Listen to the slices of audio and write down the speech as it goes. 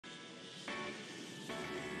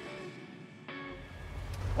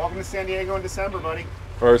Welcome to San Diego in December, buddy.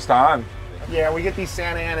 First time. Yeah, we get these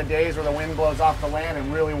Santa Ana days where the wind blows off the land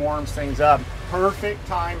and really warms things up. Perfect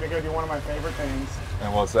time to go do one of my favorite things.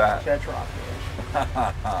 And what's that? Catch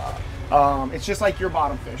rockfish. It's just like your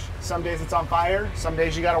bottom fish. Some days it's on fire, some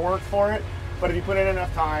days you gotta work for it, but if you put in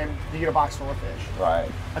enough time, you get a box full of fish. Right.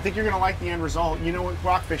 I think you're gonna like the end result. You know what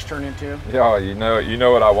rockfish turn into? Yeah, you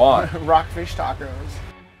know what I want. Rockfish tacos.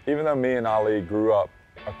 Even though me and Ali grew up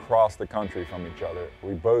across the country from each other,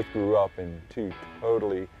 we both grew up in two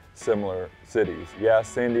totally similar cities. Yes,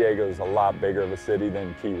 San Diego is a lot bigger of a city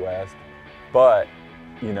than Key West, but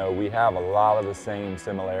you know, we have a lot of the same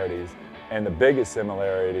similarities, and the biggest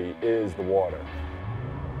similarity is the water.